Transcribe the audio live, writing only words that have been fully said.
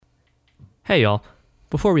Hey y'all.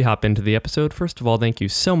 Before we hop into the episode, first of all, thank you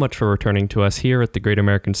so much for returning to us here at the Great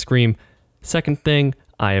American Scream. Second thing,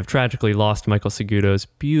 I have tragically lost Michael Segudo's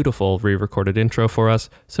beautiful re-recorded intro for us,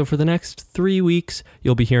 so for the next 3 weeks,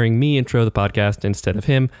 you'll be hearing me intro the podcast instead of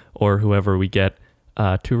him, or whoever we get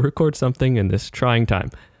to record something in this trying time.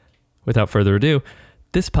 Without further ado,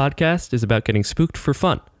 this podcast is about getting spooked for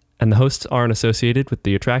fun, and the hosts aren't associated with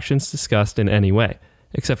the attractions discussed in any way,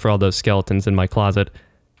 except for all those skeletons in my closet.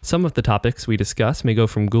 Some of the topics we discuss may go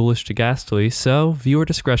from ghoulish to ghastly, so viewer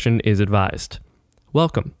discretion is advised.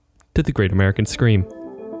 Welcome to the Great American Scream.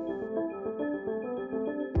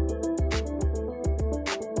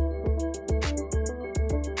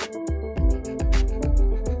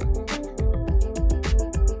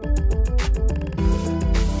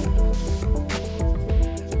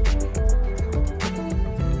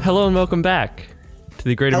 Hello and welcome back to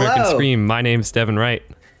the Great American Scream. My name's Devin Wright.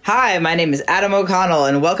 Hi, my name is Adam O'Connell,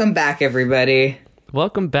 and welcome back, everybody.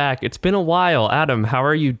 Welcome back. It's been a while. Adam, how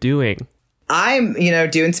are you doing? I'm,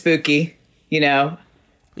 doing spooky,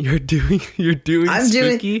 You're doing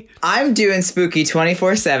spooky? I'm doing spooky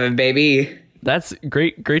 24/7, baby. That's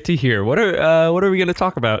great to hear. What are we going to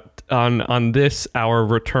talk about on this, our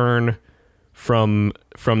return from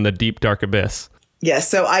the deep dark abyss? Yeah,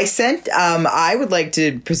 so I would like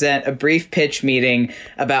to present a brief pitch meeting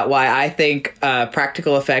about why I think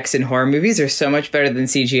practical effects in horror movies are so much better than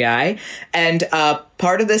CGI. And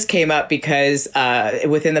part of this came up because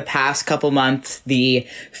within the past couple months, the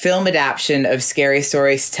film adaptation of Scary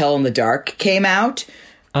Stories to Tell in the Dark came out,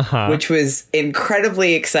 which was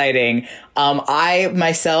incredibly exciting. I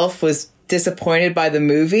myself was disappointed by the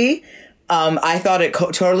movie. I thought it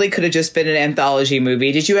totally could have just been an anthology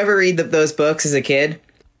movie. Did you ever read those books as a kid?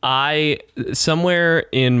 Somewhere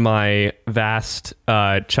in my vast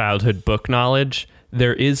childhood book knowledge,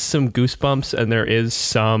 there is some Goosebumps and there is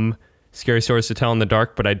some Scary Stories to Tell in the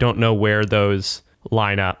Dark, but I don't know where those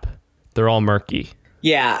line up. They're all murky.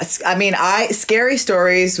 Yeah, I mean, Scary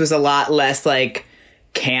Stories was a lot less like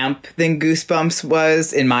camp than Goosebumps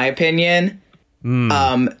was, in my opinion.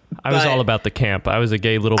 I was all about the camp. I was a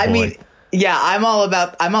gay little boy. Yeah, I'm all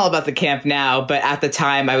about the camp now, but at the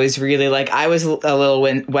time I was really I was a little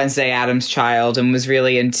Wednesday Addams child and was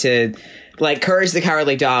really into Courage the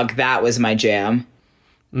Cowardly Dog. That was my jam.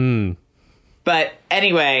 But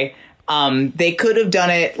anyway, they could have done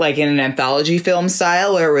it in an anthology film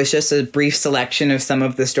style where it was just a brief selection of some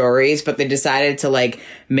of the stories, but they decided to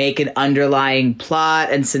make an underlying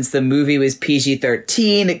plot. And since the movie was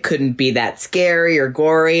PG-13, it couldn't be that scary or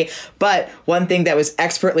gory. But one thing that was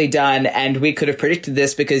expertly done, and we could have predicted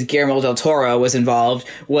this because Guillermo del Toro was involved,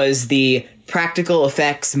 was the practical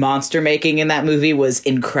effects monster making in that movie was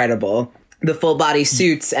incredible. The full body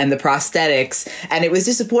suits and the prosthetics. And it was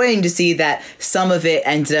disappointing to see that some of it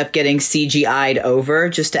ended up getting CGI'd over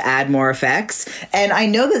just to add more effects. And I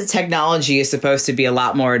know that the technology is supposed to be a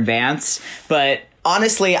lot more advanced, but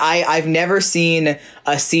honestly, I've never seen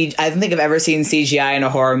I don't think I've ever seen CGI in a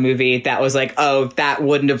horror movie that was that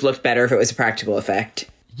wouldn't have looked better if it was a practical effect.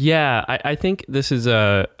 Yeah, I think this is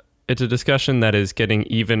it's a discussion that is getting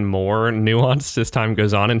even more nuanced as time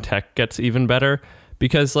goes on and tech gets even better.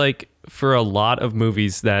 Because for a lot of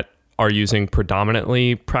movies that are using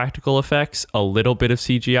predominantly practical effects, a little bit of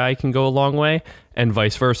CGI can go a long way, and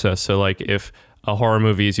vice versa. So if a horror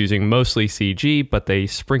movie is using mostly CG, but they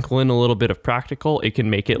sprinkle in a little bit of practical, it can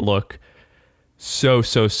make it look so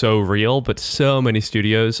real. But so many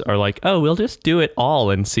studios are we'll just do it all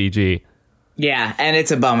in CG. Yeah, and it's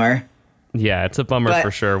a bummer. Yeah, it's a bummer for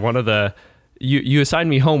sure. One of the... You assigned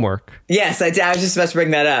me homework. Yes, I was just about to bring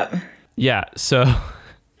that up. Yeah, so...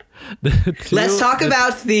 Let's talk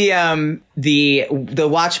about the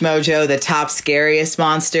Watch Mojo, the top scariest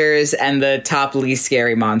monsters and the top least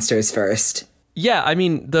scary monsters first. Yeah, I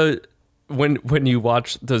mean, when you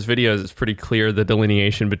watch those videos, it's pretty clear the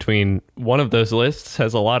delineation between one of those lists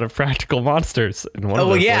has a lot of practical monsters, and one of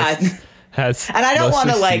those lists has. And I don't want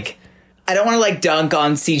to dunk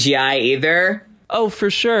on CGI either. Oh, for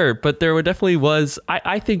sure, but there definitely was.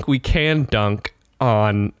 I think we can dunk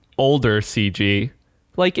on older CG.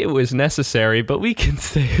 It was necessary, but we can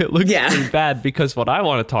say it looks pretty bad because what I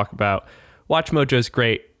want to talk about, Watch Mojo's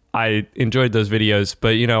great. I enjoyed those videos,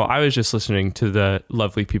 but I was just listening to the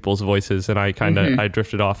lovely people's voices and I kind of I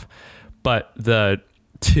drifted off. But the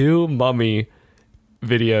two Mummy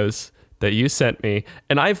videos that you sent me,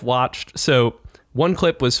 and I've watched, so one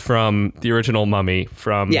clip was from the original Mummy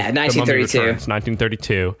from 1932.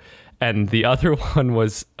 1932. And the other one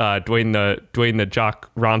was Dwayne the Jock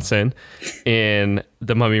Ronson in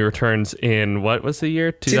The Mummy Returns in, what was the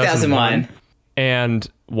year? 2001. And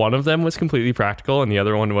one of them was completely practical, and the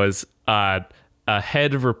other one was a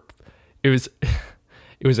head. It was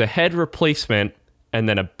it was a head replacement and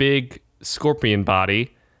then a big scorpion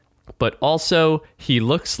body. But also, he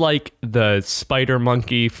looks like the spider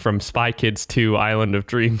monkey from Spy Kids 2: Island of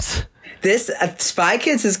Dreams. This Spy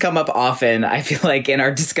Kids has come up often, I feel like, in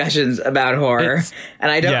our discussions about horror.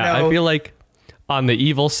 And I don't know. I feel like on the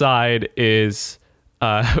evil side is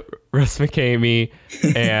Russ McKamey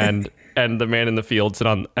and the Man in the Fields,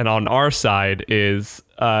 and on our side is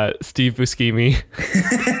Steve Buscemi.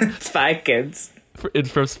 Spy Kids.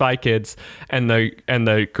 It's from Spy Kids and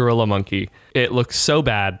the gorilla monkey. It looks so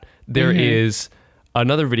bad. There is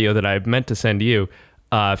another video that I meant to send you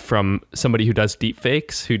from somebody who does deep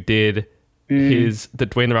fakes, who did the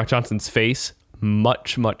Dwayne The Rock Johnson's face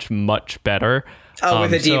much, much, much better. Oh,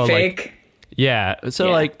 with a deep fake?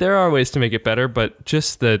 Like there are ways to make it better, but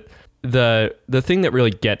just the thing that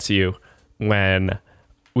really gets you when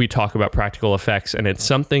we talk about practical effects, and it's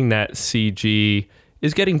something that CG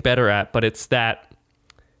is getting better at, but it's that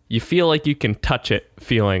you feel like you can touch it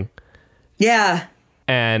feeling. Yeah.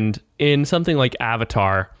 And in something like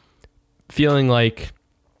Avatar, feeling like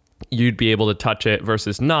you'd be able to touch it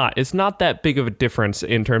versus not, it's not that big of a difference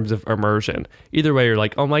in terms of immersion. Either way, you're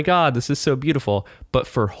like, oh my God, this is so beautiful. But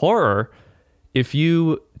for horror, if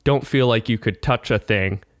you don't feel like you could touch a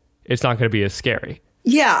thing, it's not going to be as scary.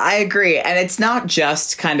 Yeah, I agree. And it's not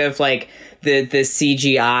just kind of like the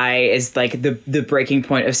CGI is like the breaking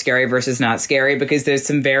point of scary versus not scary, because there's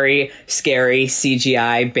some very scary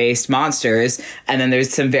CGI based monsters, and then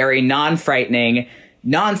there's some very non-frightening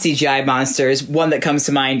non-CGI monsters. One that comes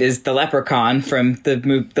to mind is the Leprechaun from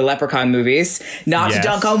the Leprechaun movies. Not to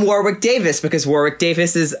dunk on Warwick Davis, because Warwick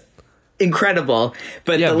Davis is incredible,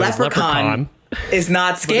 but the Leprechaun is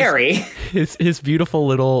not scary. His beautiful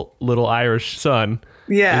little Irish son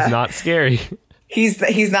is not scary.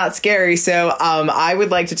 He's not scary. So I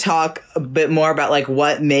would like to talk a bit more about like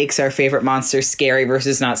what makes our favorite monsters scary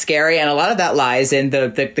versus not scary. And a lot of that lies in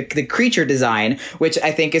the creature design, which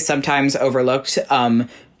I think is sometimes overlooked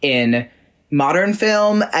in modern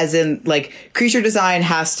film, as in like creature design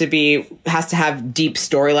has to have deep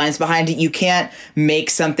storylines behind it. You can't make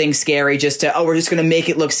something scary just to, we're just going to make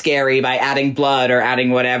it look scary by adding blood or adding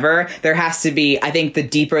whatever. There has to be, I think the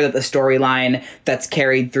deeper that the storyline that's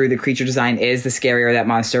carried through the creature design is, the scarier that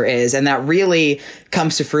monster is. And that really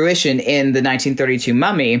comes to fruition in the 1932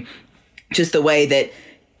 Mummy, just the way that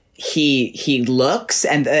he looks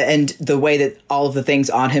and the way that all of the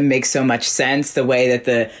things on him make so much sense, the way that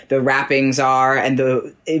the wrappings are, and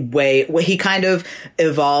the way he kind of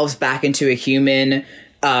evolves back into a human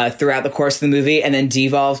throughout the course of the movie, and then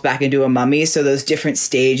devolves back into a mummy. So those different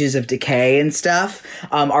stages of decay and stuff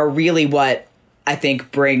are really what I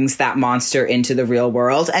think brings that monster into the real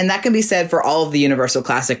world. And that can be said for all of the Universal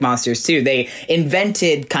classic monsters too. They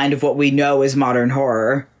invented kind of what we know as modern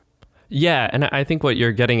horror. Yeah, and I think what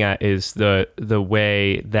you're getting at is the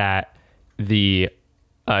way that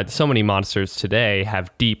so many monsters today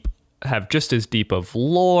have just as deep of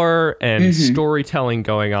lore and storytelling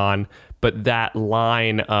going on, but that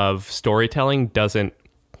line of storytelling doesn't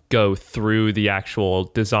go through the actual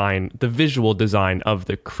design, the visual design of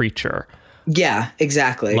the creature. Yeah,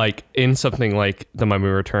 exactly. Like in something like The Mummy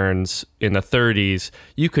Returns in the 30s,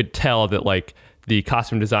 you could tell that like the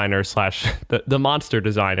costume designer / the monster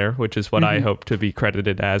designer, which is what I hope to be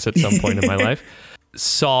credited as at some point in my life,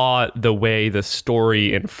 saw the way the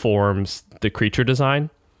story informs the creature design.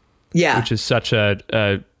 Yeah. Which is such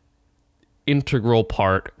a integral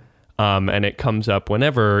part. And it comes up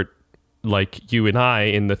whenever, like you and I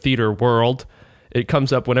in the theater world, it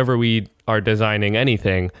comes up whenever we are designing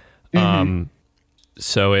anything.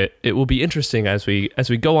 So it will be interesting as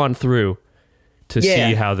we go on through to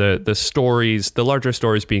see how the stories, the larger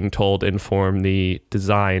stories being told, inform the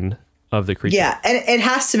design of the creature. Yeah, and it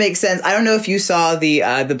has to make sense. I don't know if you saw the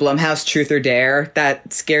Blumhouse Truth or Dare,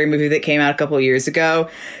 that scary movie that came out a couple of years ago,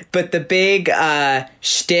 but the big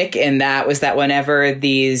shtick in that was that whenever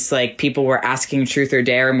these like people were asking Truth or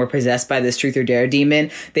Dare and were possessed by this Truth or Dare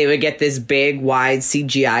demon, they would get this big wide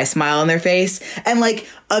CGI smile on their face, and like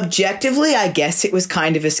objectively, I guess it was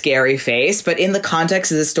kind of a scary face, but in the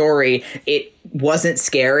context of the story, it wasn't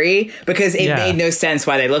scary because it made no sense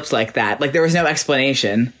why they looked like that. Like there was no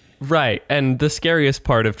explanation. Right. And the scariest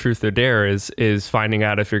part of Truth or Dare is finding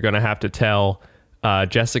out if you're going to have to tell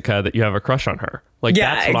Jessica that you have a crush on her. Like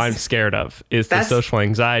that's what I'm scared of, is the social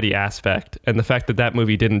anxiety aspect. And the fact that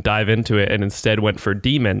movie didn't dive into it and instead went for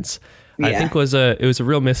demons, I think it was a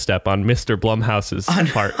real misstep on Mr. Blumhouse's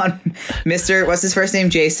part. On Mr. What's his first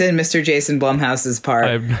name? Jason? Mr. Jason Blumhouse's part.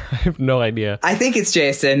 I have no idea. I think it's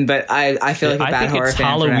Jason, but I feel like a bad horror fan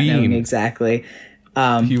Halloween. For not knowing exactly.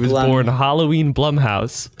 He was born Halloween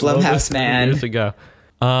Blumhouse. Blumhouse, man. Years ago.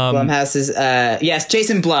 Blumhouse is, yes,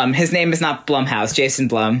 Jason Blum. His name is not Blumhouse, Jason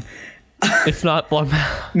Blum. It's not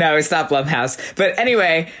Blumhouse. No, it's not Blumhouse. But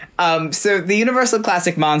anyway, so the Universal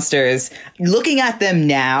Classic Monsters, looking at them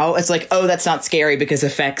now, it's like, oh, that's not scary because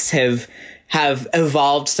effects have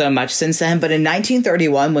evolved so much since then. But in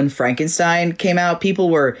 1931, when Frankenstein came out,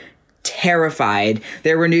 people were terrified.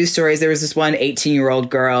 There were news stories. There was this one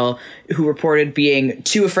 18-year-old girl who reported being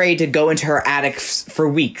too afraid to go into her attic for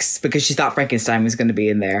weeks because she thought Frankenstein was going to be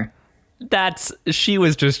in there. She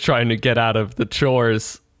was just trying to get out of the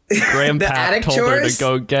chores. Grandpa told chores?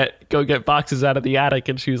 her to go get boxes out of the attic,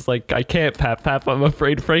 and she was like, I can't, Pap. I'm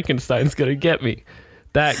afraid Frankenstein's gonna get me.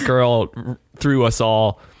 That girl threw us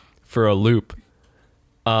all for a loop.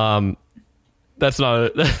 That's not a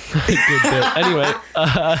good bit. Anyway,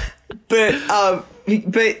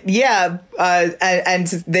 but yeah, and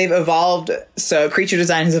they've evolved. So creature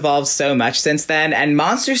design has evolved so much since then, and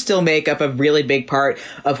monsters still make up a really big part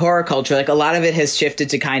of horror culture. Like a lot of it has shifted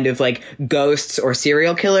to kind of like ghosts or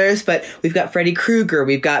serial killers, but we've got Freddy Krueger,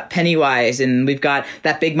 we've got Pennywise, and we've got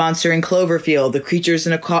that big monster in Cloverfield, the creatures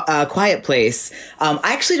in a Quiet Place.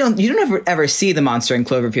 You don't ever see the monster in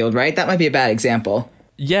Cloverfield, right? That might be a bad example.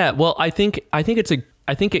 Yeah, well, I think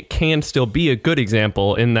it can still be a good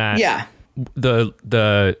example in that. Yeah.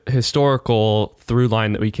 The historical through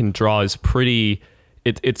line that we can draw is pretty.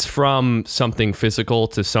 It's from something physical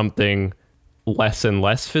to something less and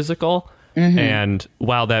less physical, and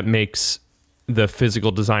while that makes the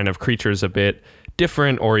physical design of creatures a bit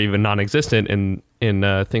different or even non-existent in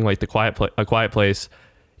a thing like A Quiet Place,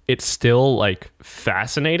 it's still like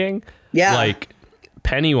fascinating. Yeah, like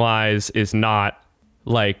Pennywise is not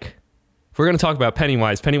like. If we're going to talk about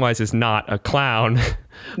Pennywise is not a clown.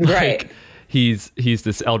 Right. He's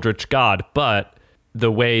this eldritch god, but the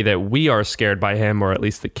way that we are scared by him, or at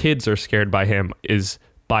least the kids are scared by him, is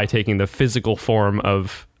by taking the physical form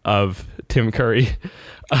of Tim Curry,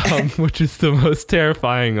 which is the most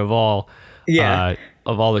terrifying of all. Yeah.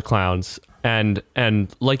 Of all the clowns. And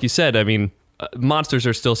like you said, I mean, monsters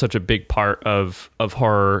are still such a big part of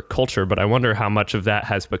horror culture, but I wonder how much of that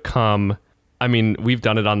has become. I mean, we've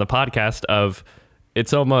done it on the podcast of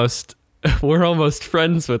we're almost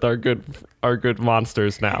friends with our good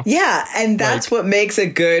monsters now. Yeah, and that's what makes a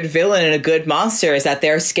good villain and a good monster is that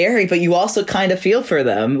they're scary, but you also kind of feel for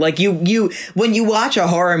them. Like you when you watch a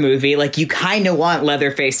horror movie, like you kind of want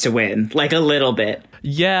Leatherface to win, like a little bit.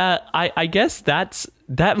 Yeah, I guess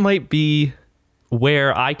that might be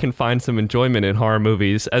where I can find some enjoyment in horror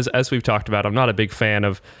movies. As we've talked about, I'm not a big fan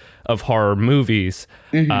of horror movies.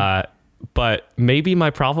 But maybe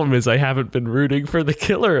my problem is I haven't been rooting for the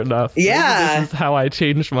killer enough. Yeah. Maybe this is how I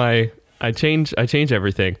change I change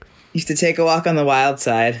everything. You have to take a walk on the wild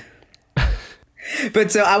side.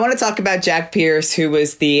 But so I want to talk about Jack Pierce, who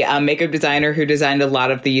was the makeup designer who designed a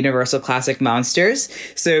lot of the Universal Classic Monsters.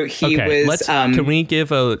 So he was... can we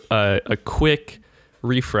give a quick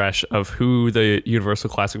refresh of who the Universal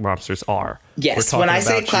Classic Monsters are? Yes, when I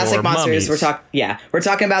say classic monsters, we're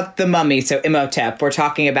talking about the Mummy, so Imhotep. We're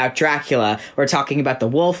talking about Dracula. We're talking about the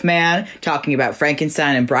Wolfman. Talking about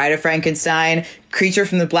Frankenstein and Bride of Frankenstein, Creature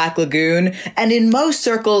from the Black Lagoon, and in most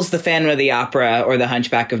circles, the Phantom of the Opera or the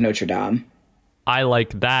Hunchback of Notre Dame. I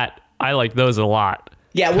like that. I like those a lot.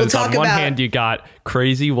 Yeah, we'll talk about... On one hand, you got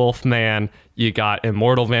Crazy Wolfman, you got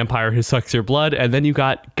Immortal Vampire Who Sucks Your Blood, and then you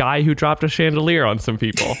got Guy Who Dropped a Chandelier on some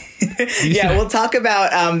people. Yeah, we'll talk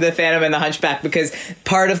about the Phantom and the Hunchback, because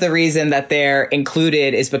part of the reason that they're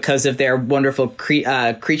included is because of their wonderful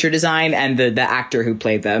creature design and the actor who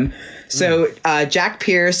played them. So Jack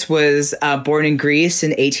Pierce was born in Greece in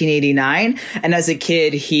 1889, and as a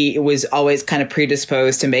kid, he was always kind of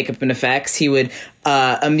predisposed to makeup and effects. He would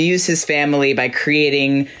amuse his family by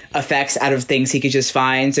creating effects out of things he could just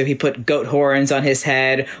find. So he put goat horns on his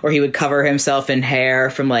head, or he would cover himself in hair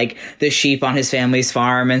from like the sheep on his family's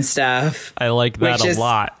farm and stuff. I like that a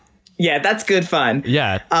lot. Yeah, that's good fun.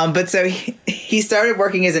 Yeah. But so he started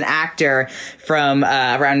working as an actor from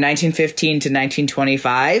around 1915 to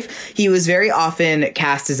 1925. He was very often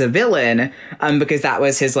cast as a villain because that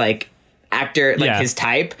was his like actor, like his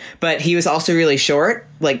type. But he was also really short.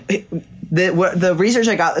 Like the research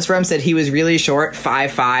I got this from said he was really short,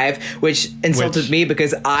 5'5", which insulted me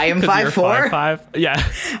because I am 5'4". 5'5".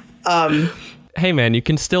 Yeah. Hey man, you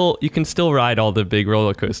can still ride all the big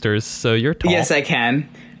roller coasters, so you're tall. Yes, I can.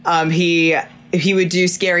 He would do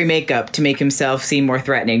scary makeup to make himself seem more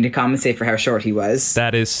threatening to compensate for how short he was.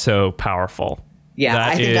 That is so powerful. Yeah,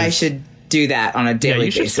 I think I should do that on a daily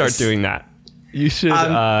basis. Yeah, you should start doing that. You should.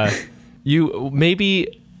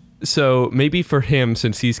 Maybe for him,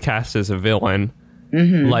 since he's cast as a villain,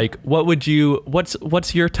 Like, what's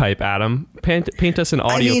your type, Adam? Paint us an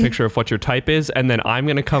audio picture of what your type is, and then I'm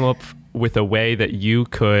going to come up with a way that you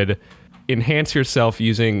could enhance yourself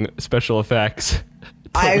using special effects.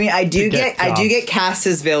 I do get cast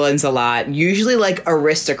as villains a lot. Usually like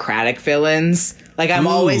aristocratic villains. Like I'm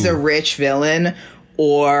always a rich villain,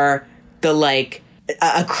 or the like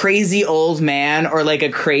a crazy old man, or like a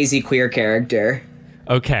crazy queer character.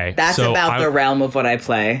 Okay. That's about the realm of what I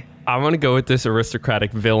play. I want to go with this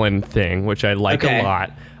aristocratic villain thing, which I like a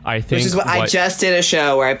lot. I think which is what I just did a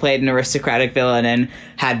show where I played an aristocratic villain and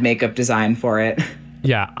had makeup design for it.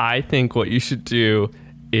 Yeah, I think what you should do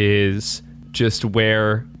is just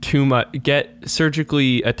wear too much, get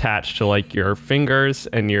surgically attached to like your fingers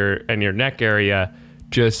and your neck area,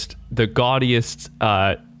 just the gaudiest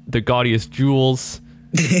jewels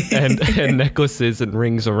and necklaces and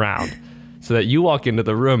rings around, so that you walk into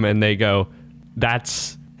the room and they go,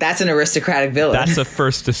 that's an aristocratic villain. That's a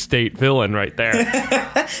first estate villain right there.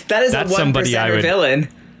 That's a 1% villain.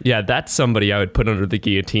 Yeah, that's somebody I would put under the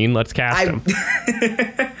guillotine. Let's cast him.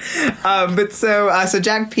 So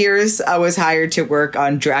Jack Pierce was hired to work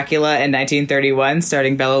on Dracula in 1931,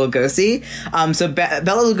 starring Bela Lugosi.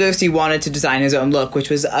 Bela Lugosi wanted to design his own look, which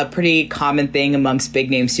was a pretty common thing amongst big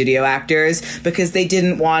name studio actors, because they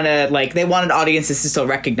didn't want to, like, they wanted audiences to still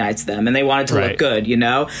recognize them, and they wanted to look good, you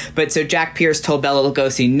know? But so Jack Pierce told Bela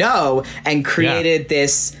Lugosi no, and created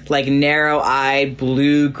this, like, narrow-eyed,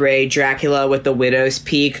 blue-gray Dracula with the widow's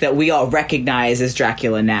peak that we all recognize as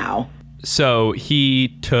Dracula now. So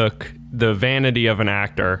he took the vanity of an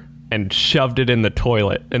actor and shoved it in the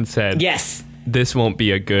toilet and said, yes, this won't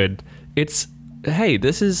be a good... This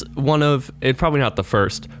is it's probably not the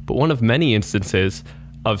first, but one of many instances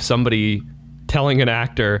of somebody telling an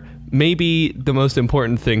actor, maybe the most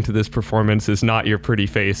important thing to this performance is not your pretty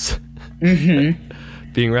face.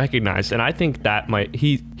 Being recognized. And I think that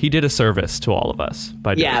he did a service to all of us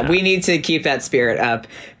by doing that. We need to keep that spirit up.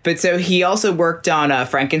 But so he also worked on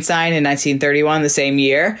Frankenstein in 1931, the same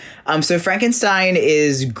year. So Frankenstein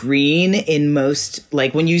is green in most,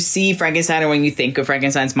 like, when you see Frankenstein or when you think of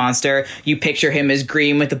Frankenstein's monster, you picture him as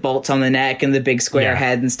green with the bolts on the neck and the big square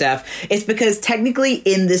head and stuff. It's because technically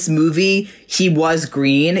in this movie, he was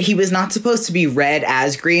green. He was not supposed to be red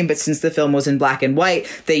as green, but since the film was in black and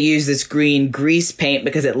white, they used this green grease paint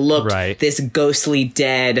because it looked this ghostly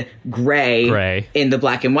dead gray in the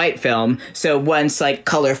black and white film. So once like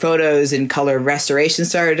color photos and color restoration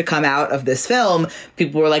started to come out of this film,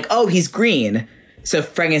 people were like, oh, he's green. So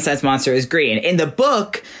Frankenstein's monster is green. In the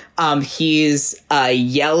book, he's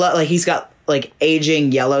yellow, like he's got like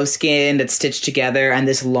aging yellow skin that's stitched together and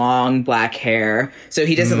this long black hair. So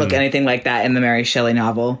he doesn't look anything like that in the Mary Shelley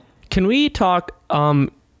novel. Can we talk,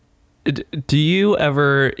 do you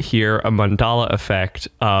ever hear a mandala effect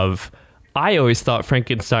of, I always thought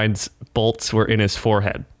Frankenstein's bolts were in his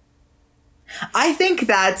forehead. I think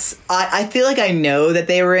I feel like I know that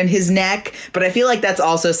they were in his neck, but I feel like that's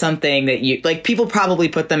also something that people probably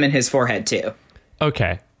put them in his forehead too.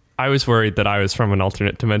 Okay. I was worried that I was from an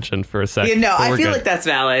alternate dimension for a second. I feel like that's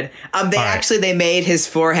valid. They made his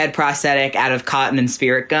forehead prosthetic out of cotton and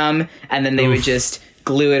spirit gum, and then they would just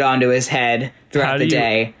glue it onto his head throughout the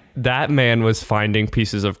day. That man was finding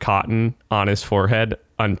pieces of cotton on his forehead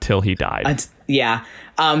until he died.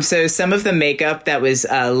 So some of the makeup that was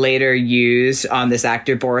later used on this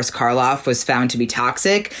actor, Boris Karloff, was found to be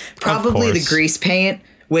toxic. Probably the grease paint,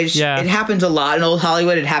 which it happened a lot in old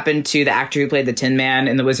Hollywood. It happened to the actor who played the Tin Man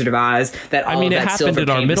in The Wizard of Oz. It happened in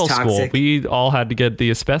our middle school. We all had to get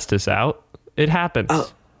the asbestos out. It happens.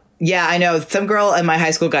 Oh. Yeah, I know. Some girl in my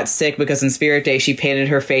high school got sick because on Spirit Day, she painted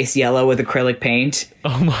her face yellow with acrylic paint.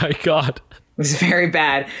 Oh my God. It was very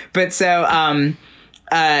bad. But so,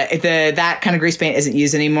 that kind of grease paint isn't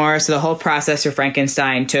used anymore. So the whole process for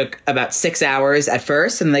Frankenstein took about 6 hours at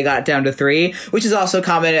first, and they got it down to 3, which is also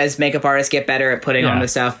common as makeup artists get better at putting on the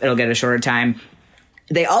stuff. It'll get a shorter time.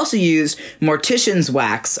 They also used mortician's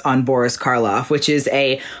wax on Boris Karloff, which is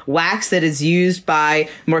a wax that is used by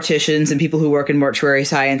morticians and people who work in mortuary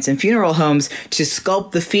science and funeral homes to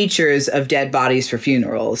sculpt the features of dead bodies for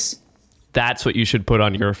funerals. That's what you should put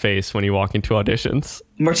on your face when you walk into auditions.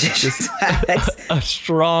 Mortician's wax. A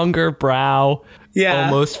stronger brow. Yeah.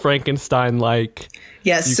 Almost Frankenstein-like.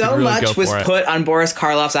 Yeah, so much was put on Boris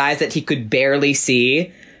Karloff's eyes that he could barely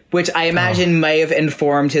see, which I imagine may have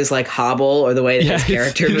informed his like hobble or the way that his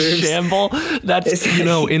character moves. Shamble. That's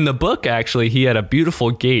in the book actually he had a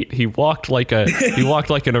beautiful gait. He walked like an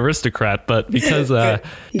aristocrat, but because the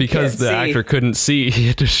actor couldn't see, he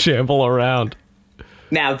had to shamble around.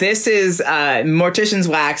 Now, this is mortician's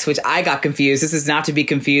wax, which I got confused. This is not to be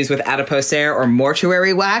confused with adipocere or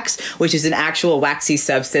mortuary wax, which is an actual waxy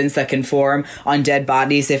substance that can form on dead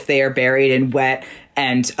bodies if they are buried in wet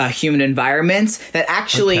and human environments, that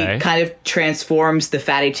actually kind of transforms the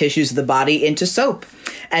fatty tissues of the body into soap.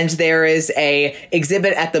 And there is a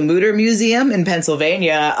exhibit at the Mutter Museum in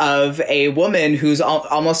Pennsylvania of a woman whose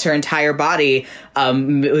almost her entire body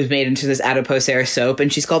was made into this adipocere soap,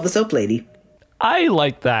 and she's called the Soap Lady. I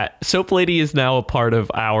like that. Soap Lady is now a part of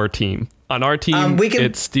our team. On our team,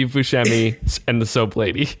 it's Steve Buscemi and the Soap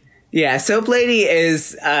Lady. Yeah, Soap Lady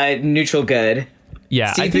is neutral good.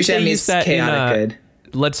 Yeah, Steve Buscemi is chaotic good.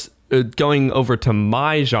 Going over to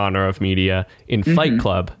my genre of media in Fight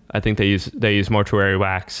Club, I think they use mortuary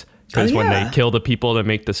wax because when they kill the people to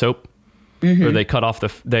make the soap, or they cut off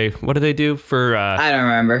what do they do for? I don't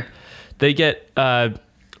remember. They get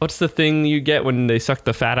what's the thing you get when they suck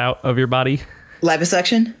the fat out of your body?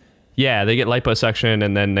 Liposuction? Yeah, they get liposuction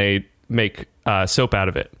and then they make soap out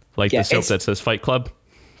of it. Like the soap that says Fight Club.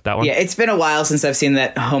 That one? Yeah, it's been a while since I've seen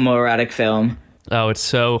that homoerotic film. Oh, it's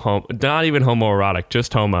so not even homoerotic,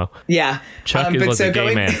 just homo. Yeah. Chuck was a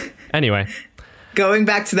gay man. Anyway. Going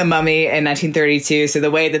back to The Mummy in 1932, so the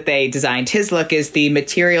way that they designed his look is the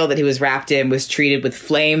material that he was wrapped in was treated with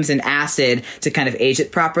flames and acid to kind of age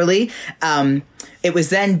it properly. It was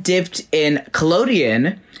then dipped in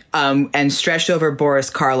collodion and stretched over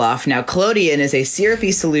Boris Karloff. Now, collodion is a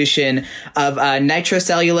syrupy solution of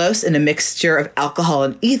nitrocellulose in a mixture of alcohol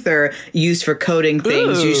and ether used for coating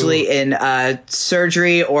things, usually in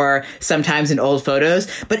surgery or sometimes in old photos.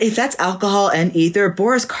 But if that's alcohol and ether,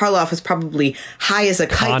 Boris Karloff was probably high as a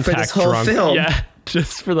kite for this whole film. Yeah,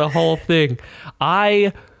 just for the whole thing.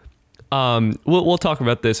 We'll talk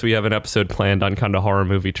about this. We have an episode planned on kind of horror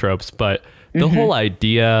movie tropes, but the whole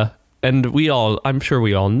idea, and I'm sure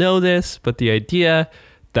we all know this, but the idea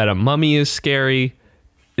that a mummy is scary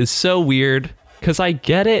is so weird, because I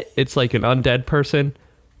get it. It's like an undead person,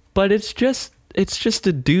 but it's just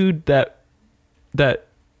a dude that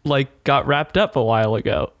like got wrapped up a while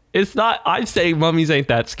ago. It's not, I'm saying mummies ain't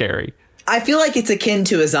that scary. I feel like it's akin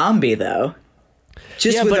to a zombie though.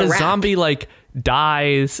 But a zombie like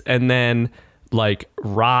dies and then like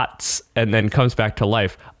rots and then comes back to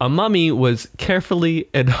life. A mummy was carefully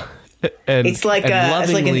and it's like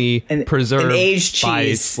lovingly preserved an aged by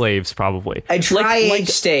cheese. Slaves, probably a dry aged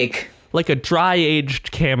steak, like a dry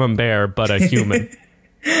aged camembert, but a human.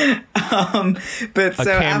 But a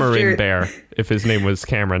Cameron bear, if his name was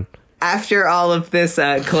Cameron. After all of this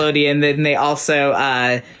collodion, then they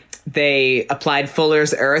also they applied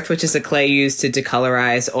Fuller's Earth, which is a clay used to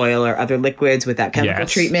decolorize oil or other liquids without chemical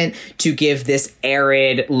treatment, to give this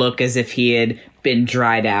arid look as if he had been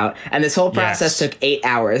dried out. And this whole process took 8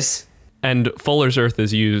 hours. And Fuller's Earth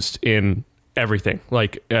is used in everything.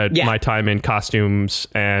 Like my time in costumes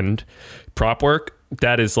and prop work,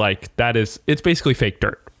 it's basically fake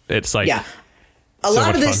dirt. It's like... Yeah. A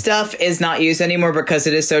lot of this stuff is not used anymore because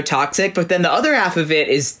it is so toxic, but then the other half of it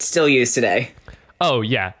is still used today. Oh,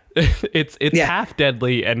 yeah. It's half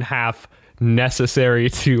deadly and half necessary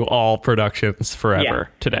to all productions forever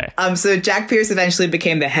today. So Jack Pierce eventually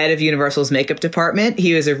became the head of Universal's makeup department.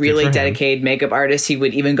 He was a really dedicated makeup artist. He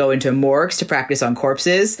would even go into morgues to practice on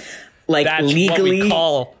corpses. Like, that's legally what we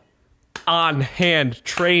call on-hand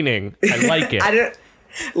training. I like it.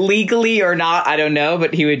 Legally or not, I don't know,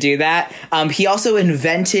 but he would do that. He also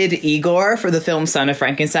invented Igor for the film Son of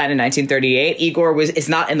Frankenstein in 1938. Igor is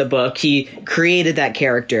not in the book. He created that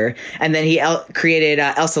character. And then he created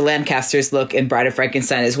Elsa Lancaster's look in Bride of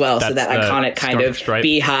Frankenstein as well. So that iconic kind of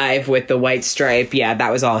beehive with the white stripe. Yeah,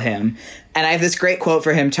 that was all him. And I have this great quote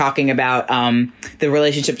for him talking about the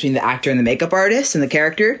relationship between the actor and the makeup artist and the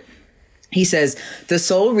character. He says, "The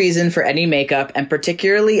sole reason for any makeup, and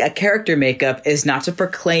particularly a character makeup, is not to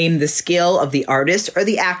proclaim the skill of the artist or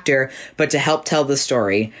the actor, but to help tell the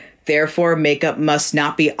story. Therefore, makeup must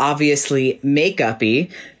not be obviously make-up-y.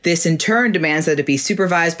 This in turn demands that it be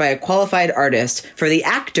supervised by a qualified artist. For the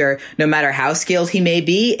actor, no matter how skilled he may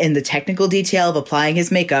be in the technical detail of applying his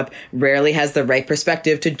makeup, rarely has the right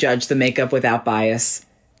perspective to judge the makeup without bias."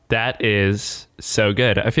 That is so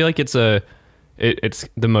good. I feel like it's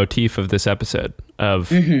the motif of this episode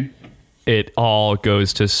of it all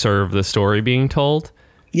goes to serve the story being told.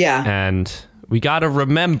 Yeah. And we got to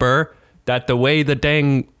remember that the way the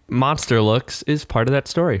dang monster looks is part of that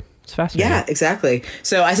story. It's fascinating. Yeah, exactly.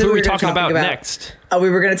 So I said we were talking about next. We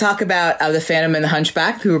were going to talk about the Phantom and the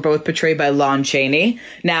Hunchback, who were both portrayed by Lon Chaney.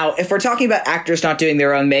 Now, if we're talking about actors not doing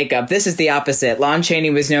their own makeup, this is the opposite. Lon Chaney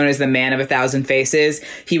was known as the Man of 1,000 Faces.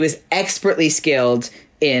 He was expertly skilled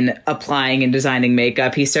in applying and designing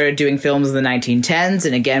makeup. He started doing films in the 1910s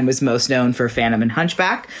and again was most known for Phantom and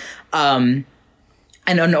Hunchback.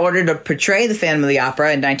 And in order to portray the Phantom of the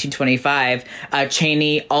Opera in 1925,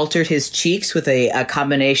 Chaney altered his cheeks with a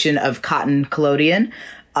combination of cotton collodion,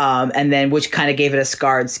 and then which kind of gave it a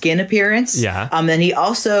scarred skin appearance. Yeah. Then he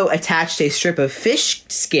also attached a strip of fish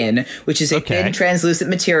skin, which is a thin, translucent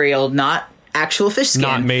material, not actual fish skin.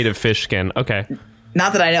 Not made of fish skin. Okay.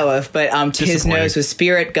 Not that I know of, but to his nose with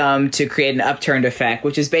spirit gum to create an upturned effect,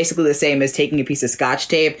 which is basically the same as taking a piece of Scotch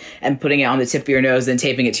tape and putting it on the tip of your nose and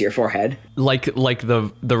taping it to your forehead. Like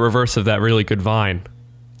the reverse of that really good Vine,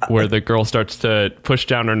 where the girl starts to push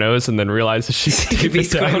down her nose and then realizes she's taped it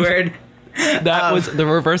down. Squidward. That was the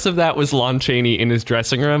reverse of that was Lon Chaney in his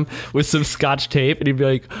dressing room with some Scotch tape, and he'd be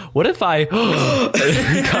like, "What if I?"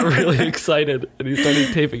 And he got really excited and he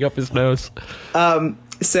started taping up his nose.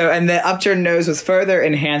 And the upturned nose was further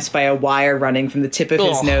enhanced by a wire running from the tip of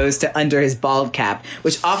his nose to under his bald cap,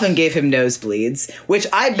 which often gave him nosebleeds, which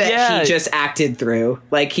I bet he just acted through.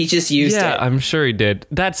 Like, he just used it. Yeah, I'm sure he did.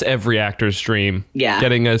 That's every actor's dream. Yeah.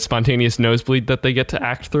 Getting a spontaneous nosebleed that they get to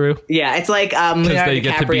act through. Yeah, it's like Leonardo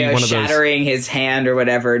DiCaprio shattering his hand or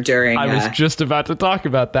whatever during... I was just about to talk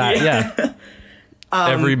about that, yeah.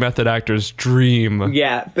 Every method actor's dream.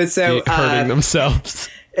 Yeah, but so... hurting themselves.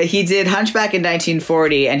 He did Hunchback in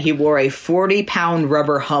 1940, and he wore a 40-pound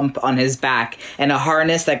rubber hump on his back and a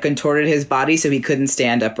harness that contorted his body so he couldn't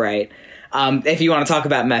stand upright. If you want to talk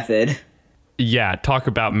about method. Yeah, talk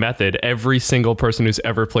about method. Every single person who's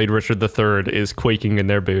ever played Richard III is quaking in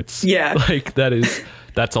their boots. Yeah. Like,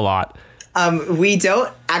 that's a lot. We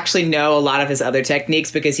don't actually know a lot of his other techniques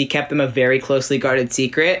because he kept them a very closely guarded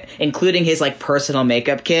secret, including his, like, personal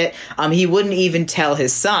makeup kit. He wouldn't even tell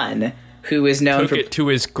his son, who is known for... Took it to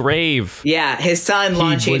his grave. Yeah, his son,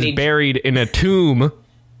 Lon Chaney... He was buried in a tomb,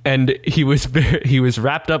 and he was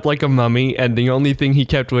wrapped up like a mummy, and the only thing he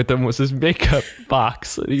kept with him was his makeup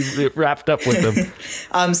box. He wrapped up with him.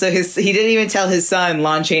 So he didn't even tell his son,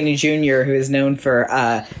 Lon Chaney Jr., who is known for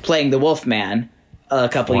playing the Wolfman a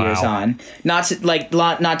couple years on. Not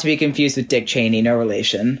to be confused with Dick Cheney, no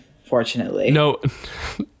relation, fortunately. No,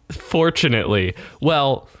 fortunately.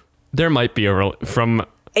 Well, there might be from...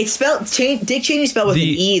 It's spelled Dick Cheney spelled with an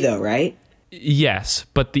E though, right? Yes,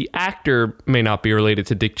 but the actor may not be related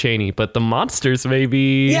to Dick Cheney, but the monsters may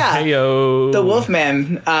be. Yeah, Hey-o. the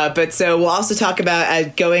Wolfman. But so we'll also talk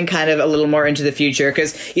about going kind of a little more into the future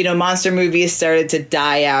because, you know, monster movies started to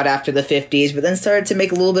die out after the 50s, but then started to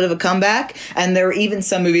make a little bit of a comeback. And there were even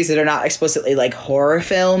some movies that are not explicitly like horror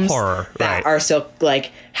films that are still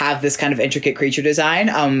like have this kind of intricate creature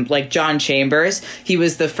design. Like John Chambers, he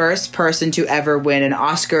was the first person to ever win an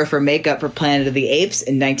Oscar for makeup for Planet of the Apes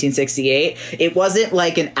in 1968. It wasn't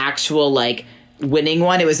like an actual like winning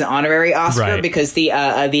one. It was an honorary Oscar because the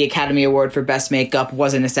Academy Award for Best Makeup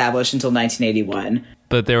wasn't established until 1981.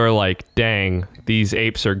 But they were like, dang, these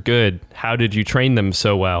apes are good. How did you train them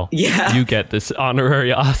so well? Yeah. You get this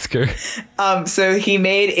honorary Oscar. So he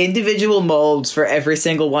made individual molds for every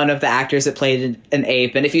single one of the actors that played an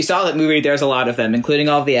ape. And if you saw that movie, there's a lot of them, including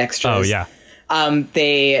all the extras. Oh, yeah.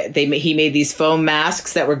 He made these foam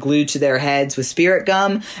masks that were glued to their heads with spirit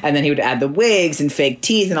gum, and then he would add the wigs and fake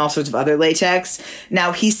teeth and all sorts of other latex.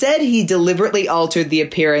 Now, he said he deliberately altered the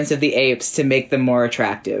appearance of the apes to make them more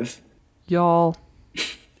attractive. Y'all.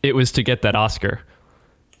 It was to get that Oscar.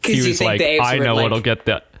 He was like, I know what'll get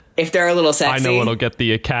that. If they're a little sexy. I know what'll get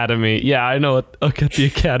the Academy. Yeah, I know what'll get the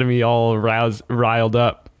Academy all riled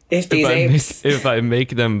up. If I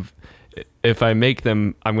make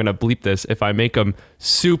them, I'm going to bleep this. If I make them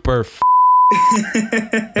super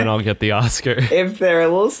then I'll get the Oscar. If they're a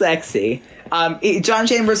little sexy. John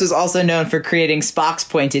Chambers was also known for creating Spock's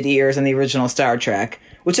pointed ears in the original Star Trek,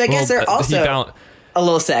 which I guess are also a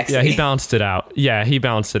little sexy. Yeah, he balanced it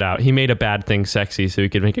out. He made a bad thing sexy so he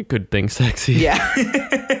could make a good thing sexy.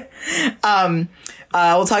 Yeah.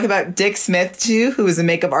 We'll talk about Dick Smith, too, who was a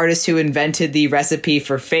makeup artist who invented the recipe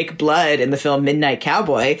for fake blood in the film Midnight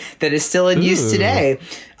Cowboy that is still in use today.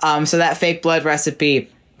 So that fake blood recipe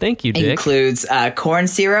Thank you, Dick. Includes corn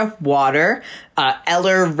syrup, water,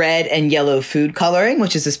 Eller red and yellow food coloring,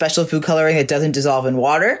 which is a special food coloring that doesn't dissolve in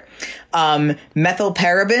water.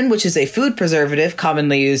 Methylparaben, which is a food preservative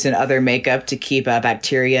commonly used in other makeup to keep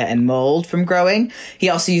bacteria and mold from growing. He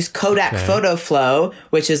also used Kodak Photo Flow,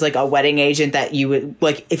 which is like a wetting agent that you would,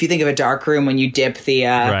 like, if you think of a dark room when you dip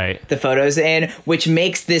the photos in, which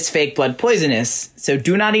makes this fake blood poisonous. So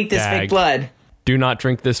do not eat this fake blood. Do not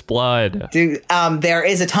drink this blood. There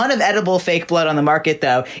is a ton of edible fake blood on the market,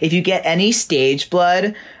 though. If you get any stage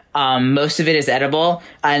blood, most of it is edible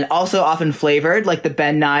and also often flavored. Like the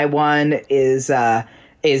Ben Nye one is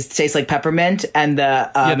tastes like peppermint, and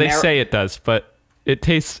the they say it does, but it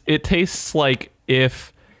tastes like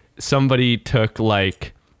if somebody took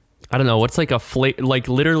like, I don't know, what's like like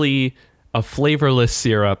literally a flavorless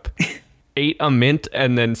syrup, ate a mint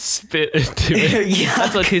and then spit into it.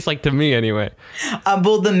 That's what it tastes like to me anyway.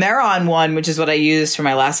 Well, the Meron one, which is what I used for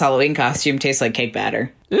my last Halloween costume, tastes like cake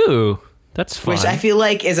batter. Ooh, that's fun. Which I feel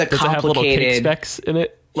like is a Does complicated it have little cake specks in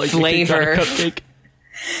it? Like flavor. Cupcake?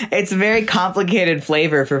 It's a very complicated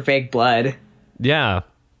flavor for fake blood. Yeah.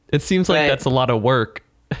 It seems like that's a lot of work.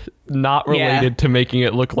 Not related to making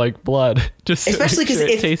it look like blood. Just especially because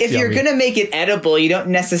if you're going to make it edible, you don't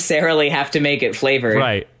necessarily have to make it flavored.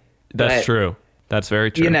 Right. That's true. That's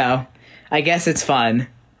very true. You know, I guess it's fun.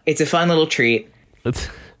 It's a fun little treat. It's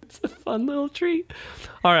a fun little treat.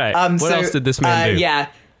 All right. What else did this man do? Yeah.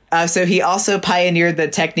 So he also pioneered the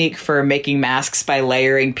technique for making masks by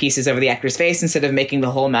layering pieces over the actor's face instead of making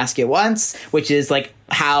the whole mask at once, which is like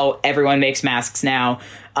how everyone makes masks now.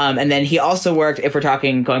 And then he also worked, if we're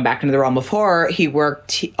talking going back into the realm of horror, he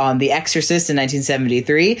worked on The Exorcist in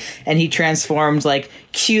 1973, and he transformed like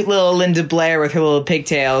cute little Linda Blair with her little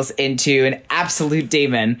pigtails into an absolute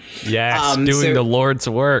demon. Yes, doing the Lord's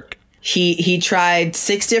work. He tried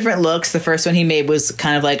 6 different looks. The first one he made was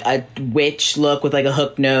kind of like a witch look with like a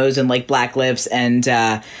hooked nose and like black lips. And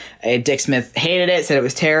Dick Smith hated it, said it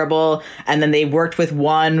was terrible. And then they worked with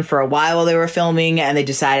one for a while they were filming, and they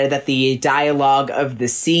decided that the dialogue of the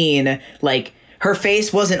scene, like her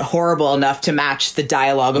face wasn't horrible enough to match the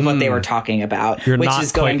dialogue of what they were talking about. You're which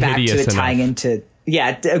is going back to tying into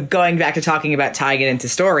going back to talking about tying it into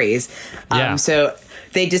stories. So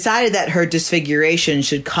they decided that her disfiguration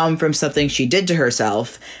should come from something she did to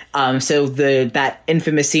herself. So that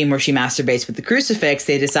infamous scene where she masturbates with the crucifix,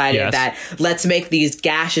 they decided that let's make these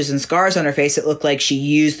gashes and scars on her face that look like she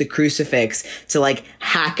used the crucifix to like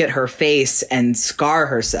hack at her face and scar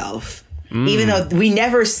herself. Even though we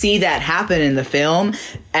never see that happen in the film,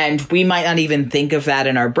 and we might not even think of that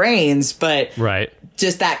in our brains, but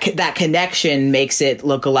just that connection makes it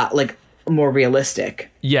look a lot like more realistic.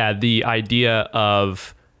 Yeah, the idea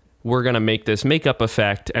of we're going to make this makeup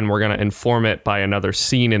effect and we're going to inform it by another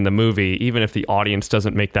scene in the movie, even if the audience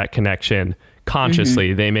doesn't make that connection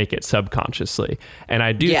consciously, they make it subconsciously. And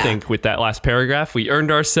I do think with that last paragraph, we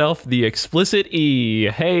earned ourselves the explicit E.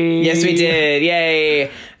 Hey. Yes, we did.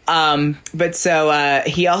 Yay. But so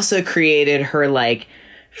he also created her like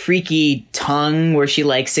freaky tongue where she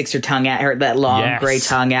like sticks her tongue at her, that long gray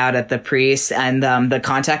tongue out at the priest, and the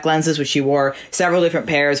contact lenses, which she wore several different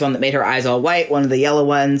pairs, one that made her eyes all white, one of the yellow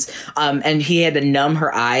ones, and he had to numb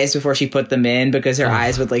her eyes before she put them in because her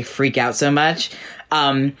eyes would like freak out so much.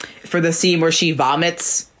 For the scene where she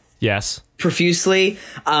vomits profusely,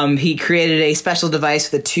 he created a special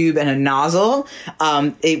device with a tube and a nozzle.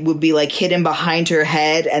 It would be like hidden behind her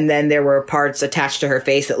head, and then there were parts attached to her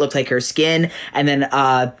face that looked like her skin, and then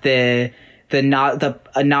the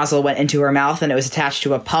nozzle went into her mouth, and it was attached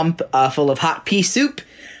to a pump full of hot pea soup.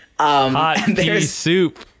 Hot pea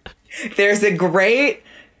soup. There's a great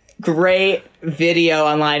video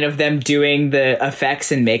online of them doing the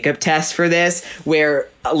effects and makeup test for this, where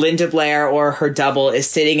Linda Blair or her double is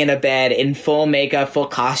sitting in a bed in full makeup, full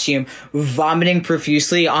costume, vomiting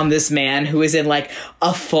profusely on this man who is in like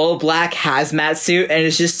a full black hazmat suit and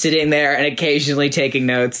is just sitting there and occasionally taking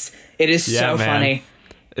notes. It is so funny.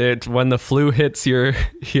 It's when the flu hits your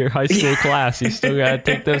high school class, you still gotta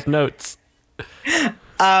take those notes.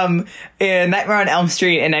 In Nightmare on Elm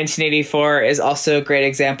Street in 1984 is also a great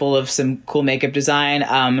example of some cool makeup design.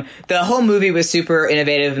 The whole movie was super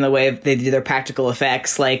innovative in the way they did their practical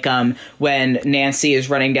effects. Like when Nancy is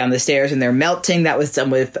running down the stairs and they're melting, that was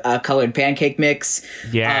done with colored pancake mix.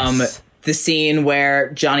 Yes. The scene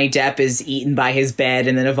where Johnny Depp is eaten by his bed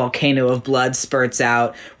and then a volcano of blood spurts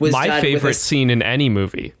out was my favorite scene in any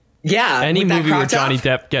movie. Yeah, any movie where Johnny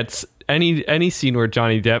Depp gets any scene where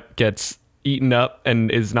Johnny Depp gets eaten up and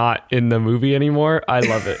is not in the movie anymore. I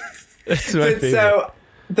love it. That's my favorite. So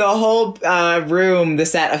the whole room, the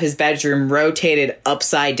set of his bedroom, rotated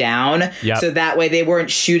upside down. So that way they weren't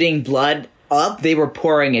shooting blood up, they were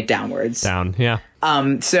pouring it downwards. Down, yeah.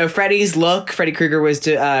 So Freddy Krueger was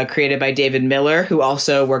created by David Miller, who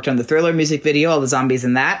also worked on the Thriller music video, all the zombies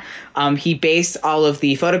in that. He based all of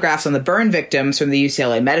the photographs on the burn victims from the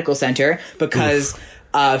UCLA Medical Center because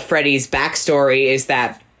Freddy's backstory is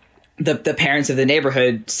that the parents of the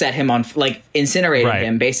neighborhood set him on, like, incinerated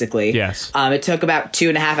him, basically. Yes. It took about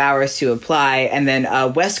 2.5 hours to apply. And then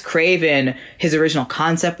Wes Craven, his original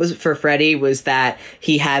concept for Freddy was that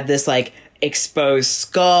he had this, like, exposed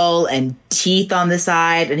skull and teeth on the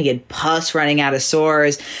side, and he had pus running out of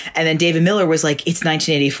sores. And then David Miller was like, it's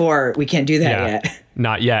 1984. We can't do that yet.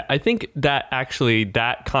 Not yet. I think that actually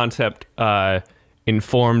that concept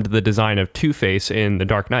informed the design of Two-Face in The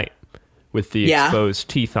Dark Knight with the exposed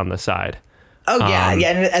teeth on the side. Oh, yeah.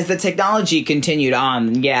 And as the technology continued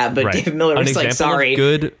on, but right. David Miller was like, sorry.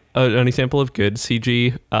 An example of good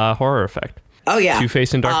CG horror effect. Oh, yeah.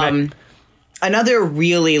 Two-Face in Dark Knight. Another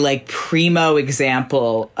really like primo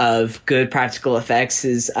example of good practical effects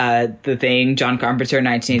is The Thing, John Carpenter,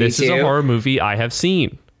 1982. This is a horror movie I have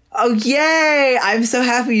seen. Oh, yay! I'm so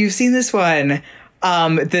happy you've seen this one.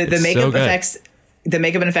 The makeup effects, the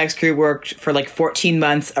makeup and effects crew worked for like 14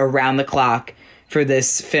 months around the clock for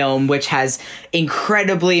this film, which has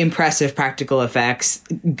incredibly impressive practical effects,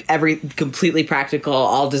 completely practical,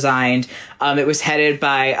 all designed. It was headed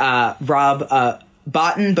by Rob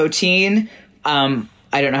Bottin.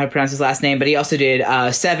 I don't know how to pronounce his last name, but he also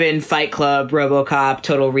did Seven, Fight Club, RoboCop,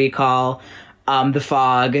 Total Recall, The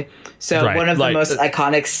Fog. So one of the most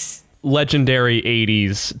iconic... Legendary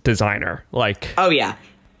 80s designer. Oh, yeah.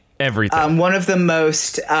 Everything. One of the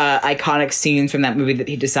most iconic scenes from that movie that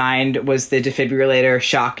he designed was the defibrillator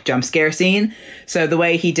shock jump scare scene. So the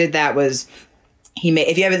way he did that was...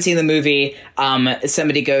 if you haven't seen the movie,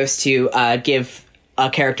 somebody goes to give... a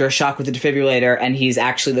character a shock with a defibrillator, and he's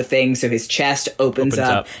actually the Thing, so his chest opens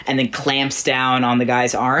up and then clamps down on the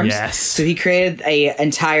guy's arms. Yes. So he created a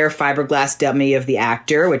entire fiberglass dummy of the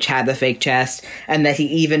actor, which had the fake chest, and that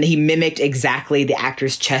he mimicked exactly the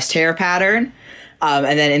actor's chest hair pattern.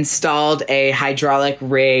 And then installed a hydraulic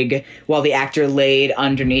rig while the actor laid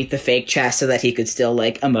underneath the fake chest so that he could still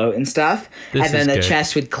emote and stuff. And then the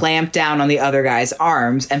chest would clamp down on the other guy's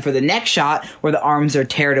arms. And for the next shot where the arms are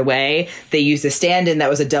teared away, they used a stand-in that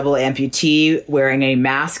was a double amputee wearing a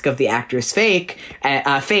mask of the actor's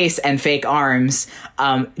face and fake arms.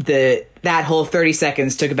 That whole 30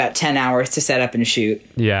 seconds took about 10 hours to set up and shoot.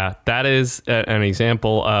 Yeah, that is an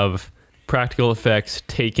example of practical effects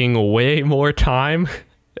taking way more time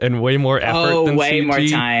and way more effort than CG more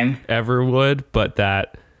time ever would, but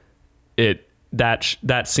that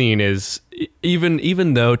scene is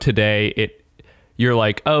even though today you're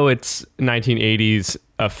like, oh, it's 1980s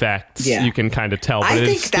effects, you can kind of tell, but I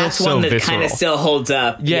think that's one that kind of still holds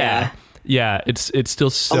up. Yeah, it's still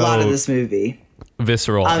so a lot of this movie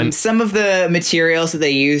visceral. Some of the materials that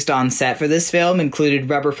they used on set for this film included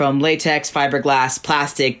rubber foam, latex, fiberglass,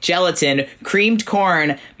 plastic, gelatin, creamed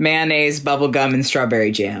corn, mayonnaise, bubblegum, and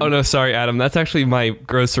strawberry jam. Oh no, sorry, Adam. That's actually my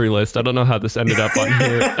grocery list. I don't know how this ended up on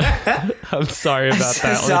here. I'm sorry about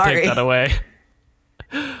that. Let me take that away.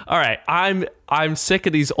 All right, I'm sick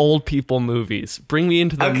of these old people movies. Bring me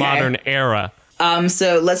into the modern era.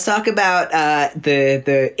 So let's talk about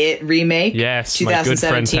the It remake. Yes, 2017, my good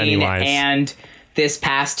friend Pennywise. And this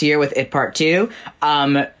past year with It Part 2,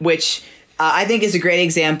 which I think is a great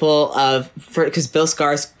example of, because Bill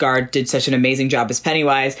Skarsgård did such an amazing job as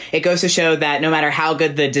Pennywise. It goes to show that no matter how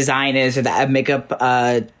good the design is or the makeup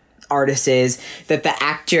artist is, that the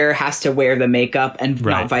actor has to wear the makeup and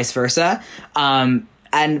not vice versa.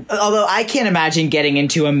 And although I can't imagine getting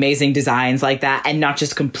into amazing designs like that and not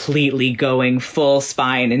just completely going full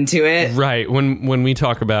spine into it. Right. When we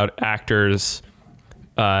talk about actors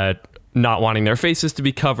not wanting their faces to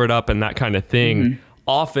be covered up and that kind of thing,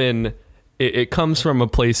 often it comes from a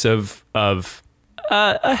place of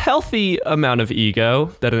a healthy amount of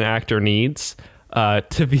ego that an actor needs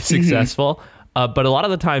to be successful. But a lot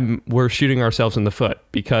of the time we're shooting ourselves in the foot,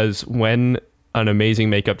 because when an amazing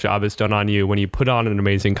makeup job is done on you, when you put on an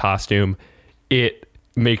amazing costume, it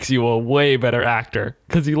makes you a way better actor,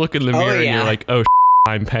 because you look in the mirror and you're like, oh,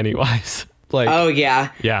 I'm Pennywise. Yeah.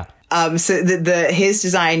 So his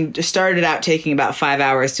design started out taking about 5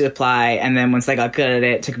 hours to apply, and then once they got good at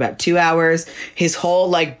it took about 2 hours. His whole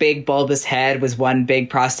big bulbous head was one big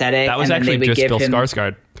prosthetic. That was actually just Bill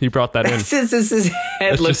Skarsgård. He brought that in. Since his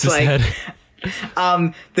head looks like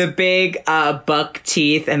the big buck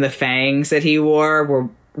teeth and the fangs that he wore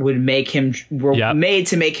were made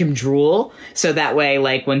to make him drool. So that way,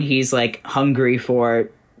 when he's hungry for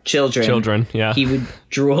children, he would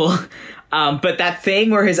drool. But that thing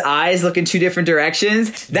where his eyes look in two different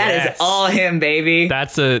directions, that is all him, baby.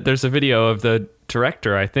 There's a video of the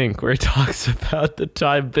director, I think, where he talks about the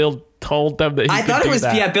time Bill told them that he I thought it was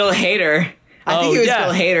that. Bill Hader. I think it was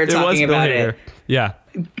Bill Hader talking about it. Yeah.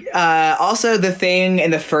 Also, the thing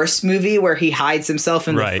in the first movie where he hides himself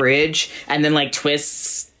in the fridge and then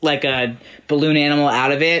twists a balloon animal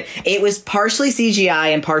out of it. It was partially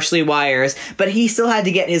CGI and partially wires, but he still had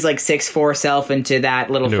to get his 6'4" self into that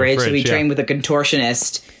little fridge. So he trained with a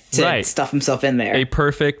contortionist to stuff himself in there. A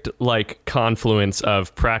perfect confluence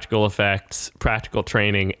of practical effects, practical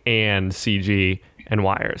training, and CG. and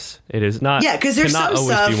wires. It is not. Yeah, because there's cannot some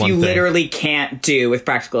always be stuff one you thing. literally can't do with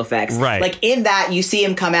practical effects. Right. Like in that, you see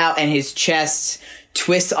him come out and his chest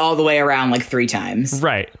twists all the way around like 3 times.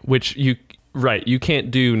 Right, which you can't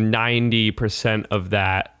do 90% of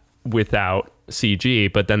that without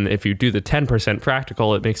CG, but then if you do the 10%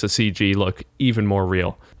 practical, it makes the CG look even more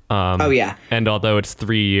real. Oh yeah. And although it's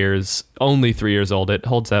only 3 years old, it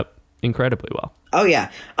holds up incredibly well. Oh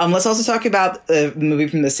yeah. Let's also talk about the movie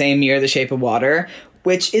from the same year, The Shape of Water,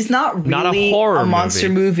 which is not really Not a horror monster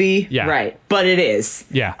movie. Yeah. Right. But it is.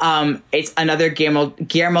 Yeah. It's another Guillermo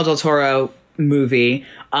del Toro movie.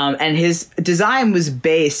 And his design was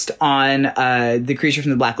based on The Creature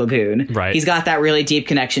from the Black Lagoon. Right. He's got that really deep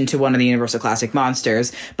connection to one of the Universal Classic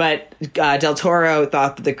monsters. But Del Toro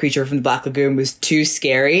thought that The Creature from the Black Lagoon was too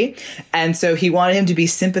scary. And so he wanted him to be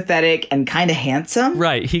sympathetic and kind of handsome.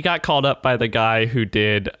 Right. He got called up by the guy who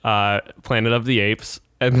did Planet of the Apes.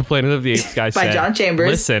 And the Planet of the Apes guy By said, John Chambers.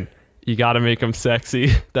 Listen, you got to make him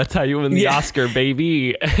sexy. That's how you win the Yeah. Oscar,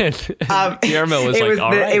 baby. And Guillermo was like,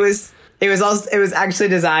 all right. It was actually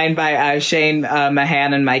designed by Shane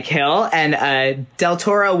Mahan and Mike Hill, and Del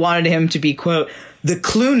Toro wanted him to be, quote, the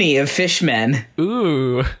Clooney of Fishmen.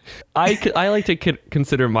 Ooh, I like to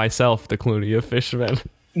consider myself the Clooney of Fishmen.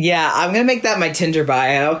 Yeah, I'm gonna make that my Tinder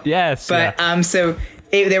bio. Yes, but yeah.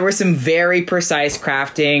 There was some very precise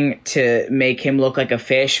crafting to make him look like a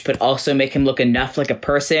fish, but also make him look enough like a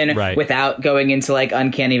person Right. without going into like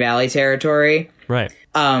Uncanny Valley territory. Right.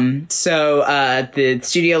 So the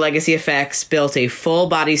Studio Legacy Effects built a full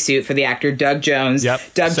bodysuit for the actor Doug Jones. Yep.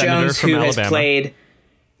 Doug Senator Jones, from who has Alabama. played...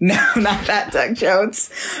 No, not that Doug Jones.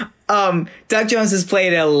 Doug Jones has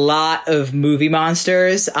played a lot of movie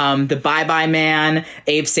monsters. The Bye-Bye Man,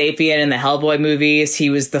 Abe Sapien in the Hellboy movies. He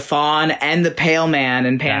was the Fawn and the Pale Man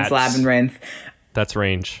in Pan's Labyrinth. That's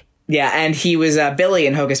range. Yeah, and he was Billy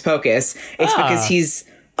in Hocus Pocus. It's because he's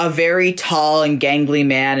a very tall and gangly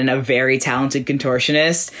man and a very talented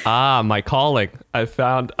contortionist. My calling. I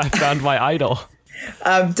found my idol.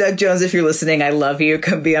 Doug Jones, if you're listening, I love you.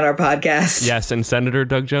 Come be on our podcast. Yes, and Senator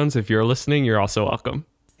Doug Jones, if you're listening, you're also welcome.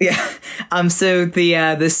 Yeah. So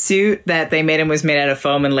the suit that they made him was made out of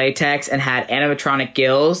foam and latex and had animatronic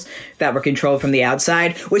gills that were controlled from the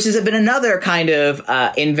outside, which has been another kind of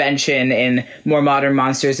invention in more modern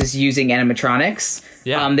monsters, is using animatronics.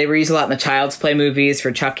 Yeah. They were used a lot in the Child's Play movies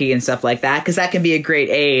for Chucky and stuff like that, because that can be a great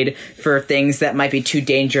aid for things that might be too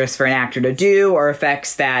dangerous for an actor to do, or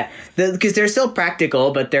effects that, because they're still practical,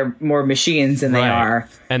 but they're more machines than they are.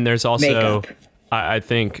 And there's also, makeup. I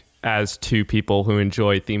think, as two people who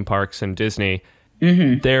enjoy theme parks and Disney,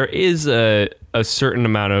 there is a certain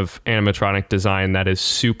amount of animatronic design that is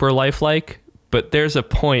super lifelike. But there's a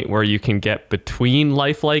point where you can get between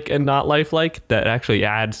lifelike and not lifelike that actually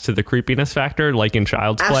adds to the creepiness factor, like in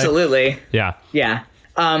Child's Play. Absolutely. Yeah. Yeah.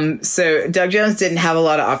 So Doug Jones didn't have a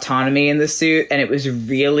lot of autonomy in the suit, and it was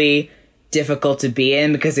really difficult to be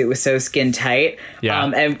in because it was so skin tight. Yeah.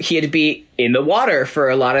 And he had to be in the water for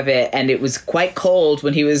a lot of it, and it was quite cold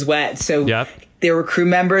when he was wet. So Yep. there were crew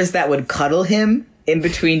members that would cuddle him in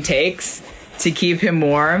between takes to keep him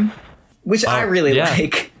warm, which I really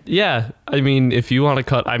like. Yeah, I mean, if you want to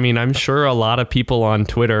cut, I mean, I'm sure a lot of people on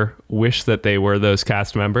Twitter wish that they were those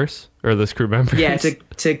cast members or those crew members. Yeah,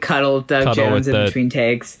 to cuddle Doug Jones in between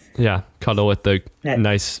takes. Yeah, cuddle with the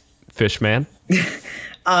nice fish man.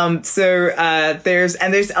 So there's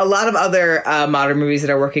a lot of other modern movies that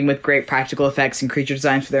are working with great practical effects and creature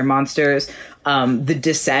designs for their monsters. The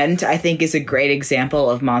Descent, I think, is a great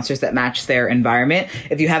example of monsters that match their environment.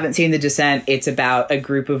 If you haven't seen The Descent, it's about a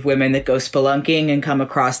group of women that go spelunking and come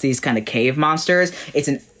across these kind of cave monsters. It's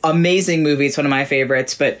an amazing movie. It's one of my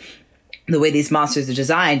favorites, but the way these monsters are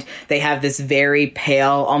designed, they have this very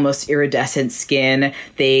pale, almost iridescent skin.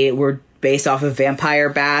 They were based off of vampire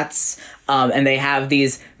bats. And they have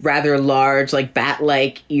these rather large, like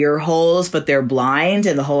bat-like ear holes, but they're blind.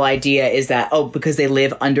 And the whole idea is that, because they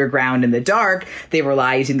live underground in the dark, they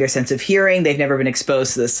rely using their sense of hearing. They've never been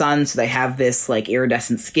exposed to the sun, so they have this like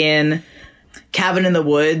iridescent skin. Cabin in the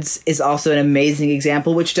Woods is also an amazing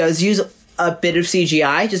example, which does use a bit of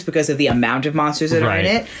CGI just because of the amount of monsters that are in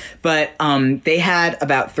it. But they had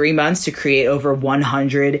about 3 months to create over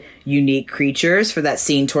 100 unique creatures for that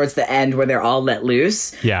scene towards the end where they're all let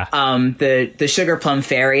loose. Yeah. The Sugar Plum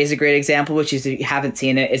Fairy is a great example, which is, if you haven't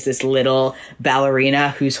seen it, is this little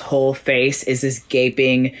ballerina whose whole face is this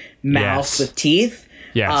gaping mouth with teeth.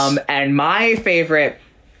 Yes. And my favorite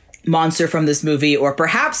monster from this movie, or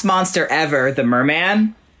perhaps monster ever, the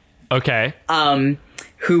Merman. Okay.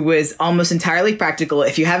 who was almost entirely practical.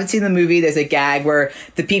 If you haven't seen the movie, there's a gag where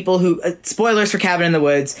the people who spoilers for Cabin in the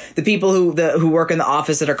Woods, the people who work in the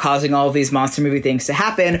office that are causing all of these monster movie things to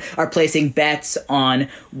happen are placing bets on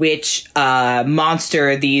which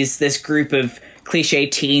monster this group of cliche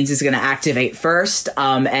teens is going to activate first.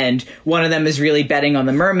 And one of them is really betting on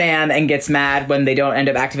the merman and gets mad when they don't end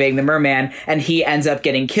up activating the merman. And he ends up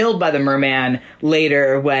getting killed by the merman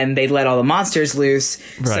later when they let all the monsters loose.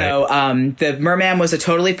 Right. So the merman was a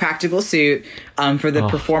totally practical suit. For the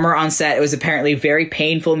performer on set, it was apparently very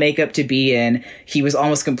painful makeup to be in. He was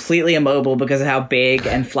almost completely immobile because of how big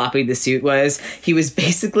and floppy the suit was. He was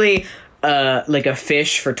basically like a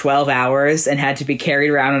fish for 12 hours and had to be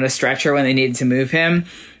carried around on a stretcher when they needed to move him.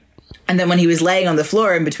 And then when he was laying on the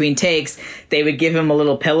floor in between takes, they would give him a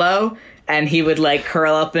little pillow and he would like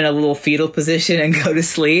curl up in a little fetal position and go to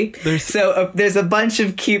sleep. There's a bunch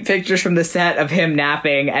of cute pictures from the set of him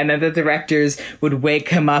napping, and then the directors would wake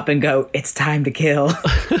him up and go, "It's time to kill."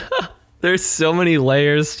 There's so many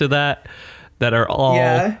layers to that are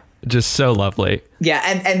all just so lovely. Yeah,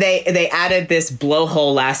 and they added this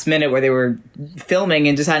blowhole last minute where they were filming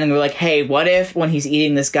and deciding, they were like, hey, what if when he's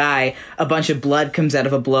eating this guy, a bunch of blood comes out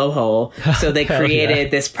of a blowhole? So they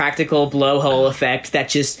created this practical blowhole effect that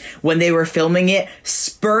just, when they were filming it,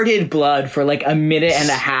 spurted blood for like a minute and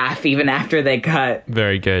a half, even after they cut.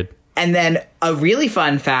 Very good. And then a really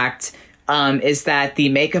fun fact is that the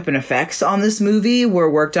makeup and effects on this movie were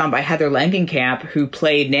worked on by Heather Langenkamp, who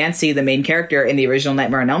played Nancy, the main character in the original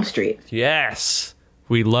Nightmare on Elm Street. Yes.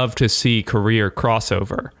 We love to see career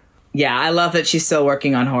crossover. Yeah, I love that she's still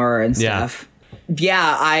working on horror and stuff.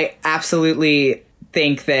 Yeah, I absolutely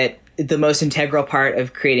think that the most integral part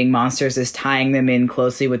of creating monsters is tying them in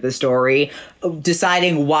closely with the story,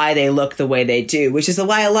 deciding why they look the way they do, which is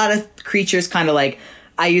why a lot of creatures kind of like,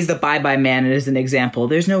 I use the Bye-Bye Man as an example.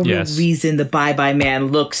 There's no real reason the Bye-Bye Man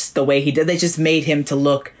looks the way he did. They just made him to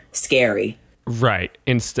look scary. Right.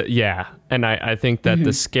 And I think that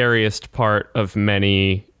the scariest part of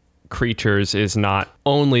many creatures is not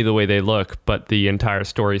only the way they look, but the entire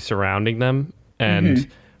story surrounding them. And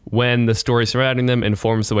when the story surrounding them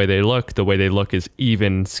informs the way they look is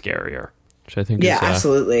even scarier, which I think is... Yeah,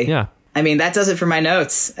 absolutely. Yeah. I mean, that does it for my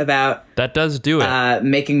notes about... That does do it.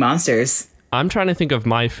 Making monsters. I'm trying to think of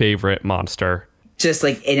my favorite monster. Just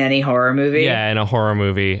like in any horror movie? Yeah, in a horror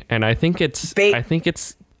movie. And I think it's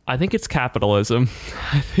capitalism.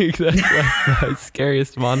 I think that's my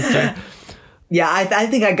scariest monster. Yeah, I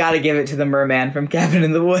think I gotta give it to the merman from Cabin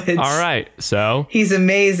in the Woods. All right, so he's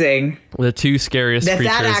amazing. The two scariest creatures.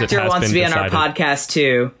 That actor wants to be on our podcast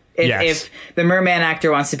too. If the merman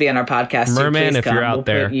actor wants to be on our podcast, merman, too, if you're out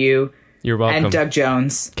there, you're welcome. And Doug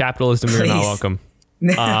Jones. Capitalism, you're not welcome.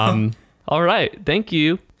 No. All right, thank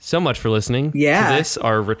you so much for listening. Yeah, to this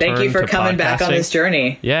our return. Thank you for to coming back on this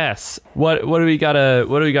journey. Yes. What do we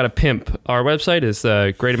gotta pimp? Our website is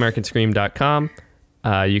greatamericanscream.com.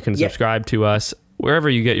 You can subscribe to us wherever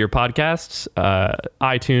you get your podcasts.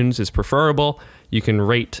 iTunes is preferable. You can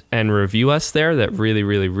rate and review us there. That really,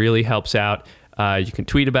 really, really helps out. You can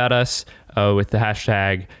tweet about us with the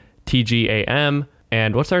hashtag TGAM.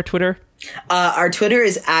 And what's our Twitter? Our Twitter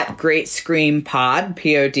is at Great Scream Pod,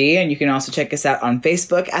 P-O-D, and you can also check us out on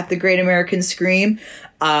Facebook at The Great American Scream.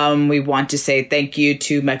 We want to say thank you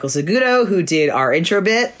to Michael Segudo, who did our intro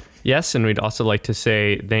bit. Yes, and we'd also like to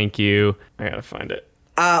say thank you. I gotta find it.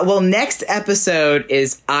 Well, next episode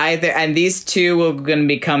is and these two will going to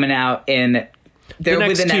be coming out in... There will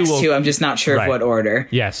be the next two. I'm just not sure of what order.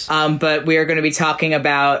 Yes. But we are going to be talking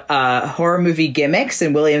about horror movie gimmicks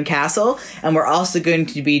in William Castle. And we're also going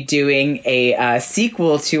to be doing a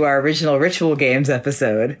sequel to our original Ritual Games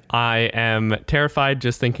episode. I am terrified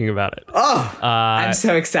just thinking about it. Oh, I'm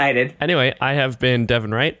so excited. Anyway, I have been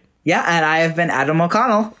Devin Wright. Yeah, and I have been Adam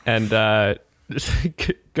O'Connell. And go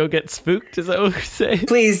get spooked, is that what we say?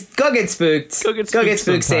 Please, go get spooked. Go get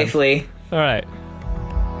spooked safely. All right.